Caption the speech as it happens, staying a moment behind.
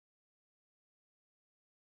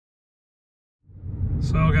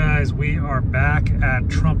So guys, we are back at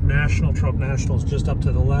Trump National. Trump National is just up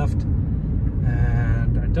to the left.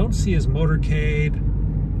 And I don't see his motorcade.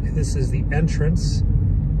 This is the entrance.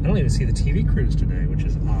 I don't even see the TV crews today, which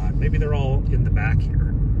is odd. Maybe they're all in the back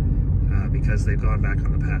here because they've gone back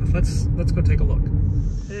on the path. Let's go take a look.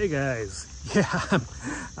 Hey guys, yeah,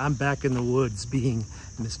 I'm back in the woods being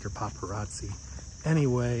Mr. Paparazzi.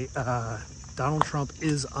 Anyway, Donald Trump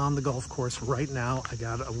is on the golf course right now. I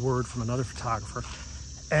got a word from another photographer.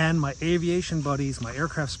 And my aviation buddies, my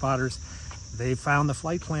aircraft spotters, they found the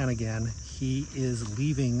flight plan again. He is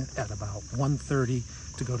leaving at about 1:30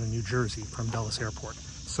 to go to New Jersey from Dulles Airport.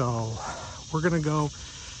 So we're gonna go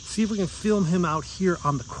see if we can film him out here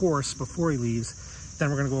on the course before he leaves. Then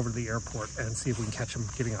we're gonna go over to the airport and see if we can catch him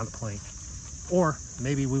getting on the plane. Or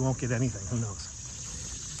maybe we won't get anything, who knows?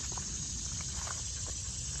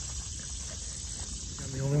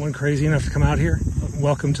 I'm the only one crazy enough to come out here.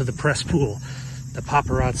 Welcome to the press pool. The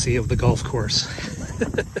paparazzi of the golf course. I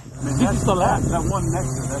mean, that's the last. That one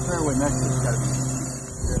next to that fairway next to it's got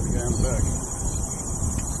the guy on the back.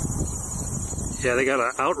 Yeah, they got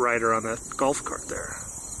an outrider on that golf cart there.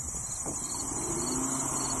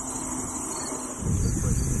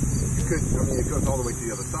 You could, I mean, it goes all the way to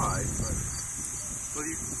the other side. But... Well,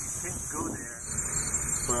 you can't go there.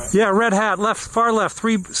 But... Yeah, red hat, left, far left,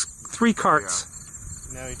 three carts.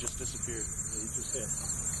 Yeah. Now he just disappeared. He just hit.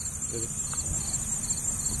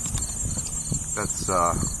 That's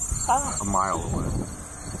a mile away.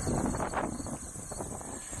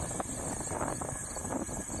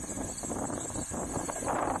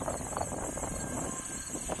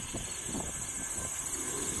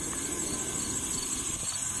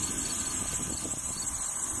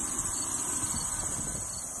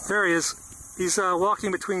 There he is. He's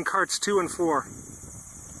walking between carts 2 and 4.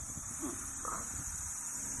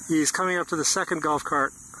 He's coming up to the second golf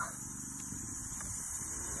cart. I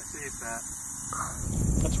saved that.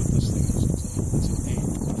 That's what this thing is. It's an aim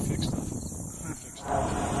to fix stuff.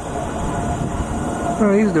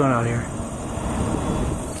 What he's doing out here?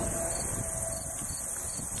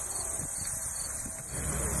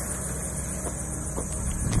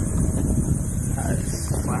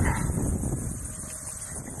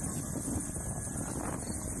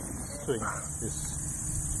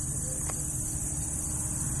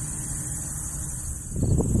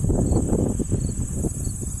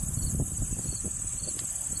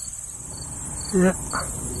 Yeah.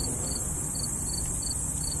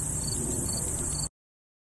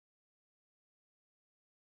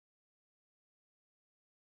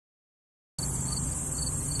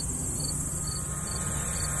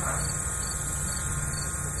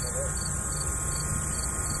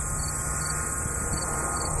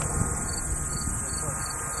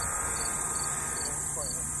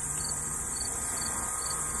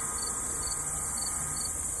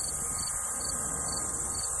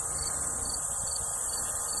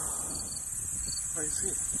 I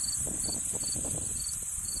see.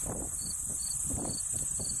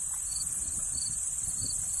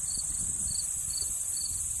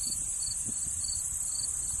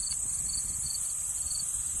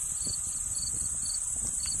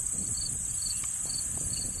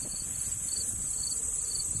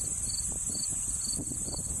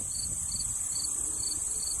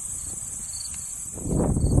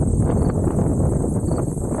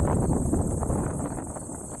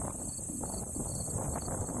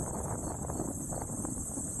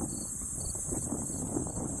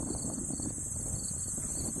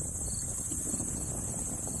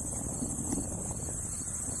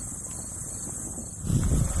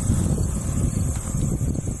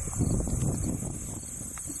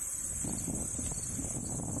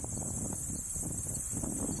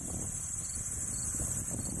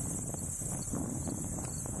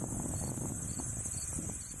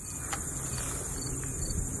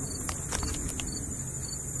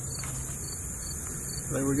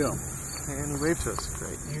 There we go. And he waved to us.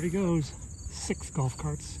 Great. There he goes. 6 golf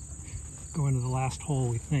carts going to the last hole,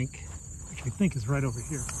 we think, which we think is right over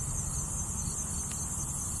here.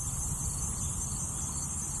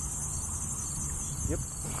 Yep.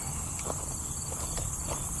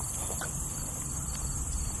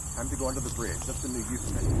 Time to go under the bridge. That's the new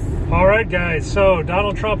use menu. All right, guys. So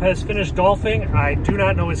Donald Trump has finished golfing. I do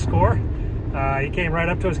not know his score. He came right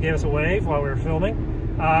up to us, gave us a wave while we were filming.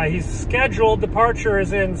 He's scheduled departure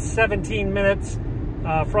is in 17 minutes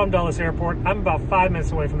from Dulles Airport. I'm about 5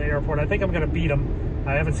 minutes away from the airport. I think I'm going to beat him.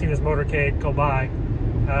 I haven't seen his motorcade go by.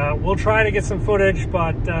 We'll try to get some footage,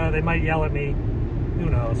 but they might yell at me.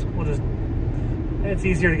 Who knows? We'll just... It's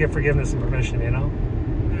easier to get forgiveness and permission, you know?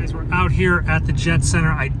 Guys, we're out here at the Jet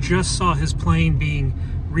Center. I just saw his plane being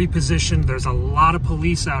repositioned. There's a lot of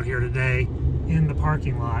police out here today in the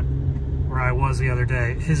parking lot where I was the other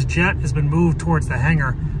day. His jet has been moved towards the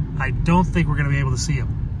hangar. I don't think we're going to be able to see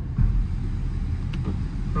him.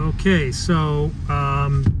 Okay, so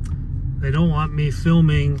they don't want me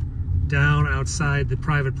filming down outside the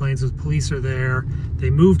private planes. The police are there. They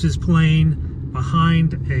moved his plane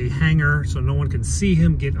behind a hangar so no one can see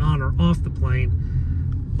him get on or off the plane.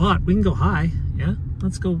 But we can go high, yeah?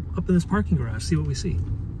 Let's go up in this parking garage, see what we see.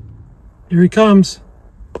 Here he comes.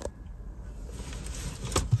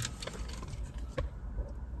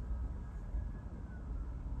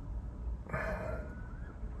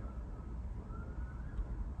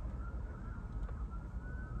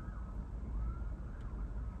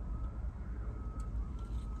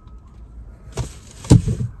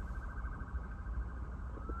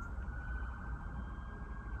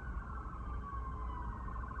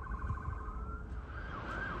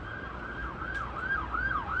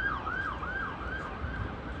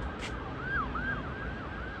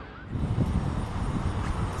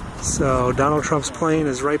 So Donald Trump's plane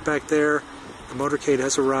is right back there. The motorcade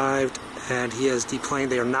has arrived and he has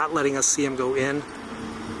deplaned. They are not letting us see him go in.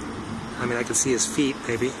 I mean, I can see his feet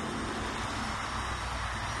maybe.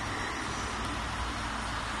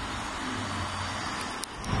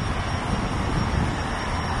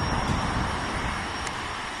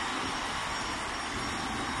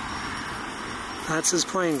 That's his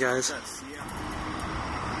plane, guys.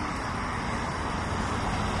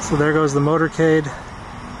 So there goes the motorcade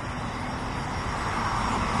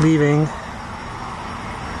leaving.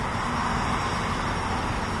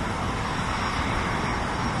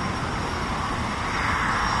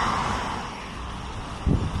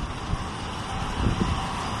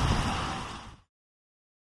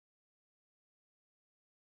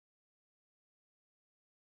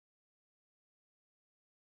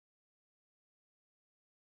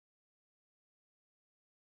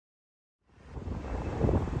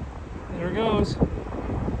 There it goes.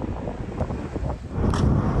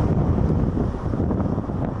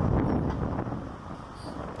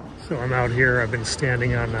 So I'm out here. I've been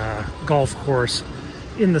standing on a golf course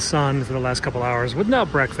in the sun for the last couple hours without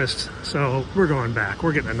breakfast. So we're going back.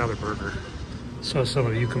 We're getting another burger. So some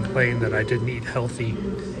of you complained that I didn't eat healthy.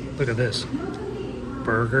 Look at this.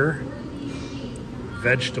 Burger,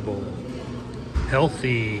 vegetable,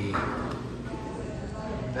 healthy,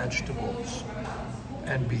 vegetables,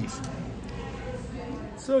 and beef.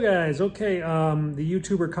 So guys, okay, the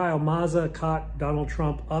YouTuber Kyle Mazza caught Donald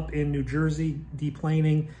Trump up in New Jersey,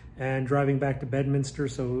 deplaning and driving back to Bedminster,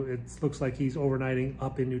 so it looks like he's overnighting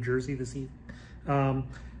up in New Jersey this evening.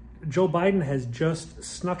 Joe Biden has just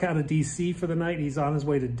snuck out of DC for the night. He's on his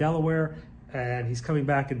way to Delaware, and he's coming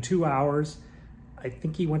back in 2 hours. I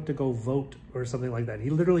think he went to go vote or something like that.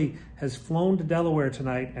 He literally has flown to Delaware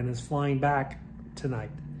tonight and is flying back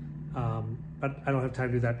tonight. But I don't have time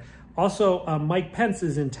to do that. Also, Mike Pence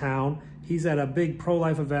is in town. He's at a big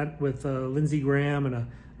pro-life event with Lindsey Graham and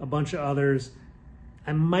a bunch of others.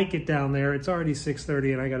 I might get down there. It's already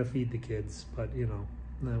 6:30 and I got to feed the kids, but you know,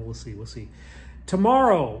 we'll see, we'll see.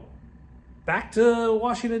 Tomorrow, back to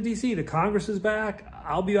Washington, D.C. The Congress is back.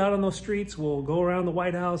 I'll be out on those streets. We'll go around the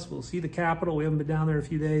White House. We'll see the Capitol. We haven't been down there in a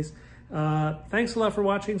few days. Thanks a lot for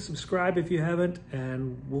watching. Subscribe if you haven't,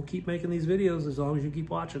 and we'll keep making these videos as long as you keep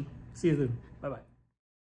watching. See you then. Bye-bye.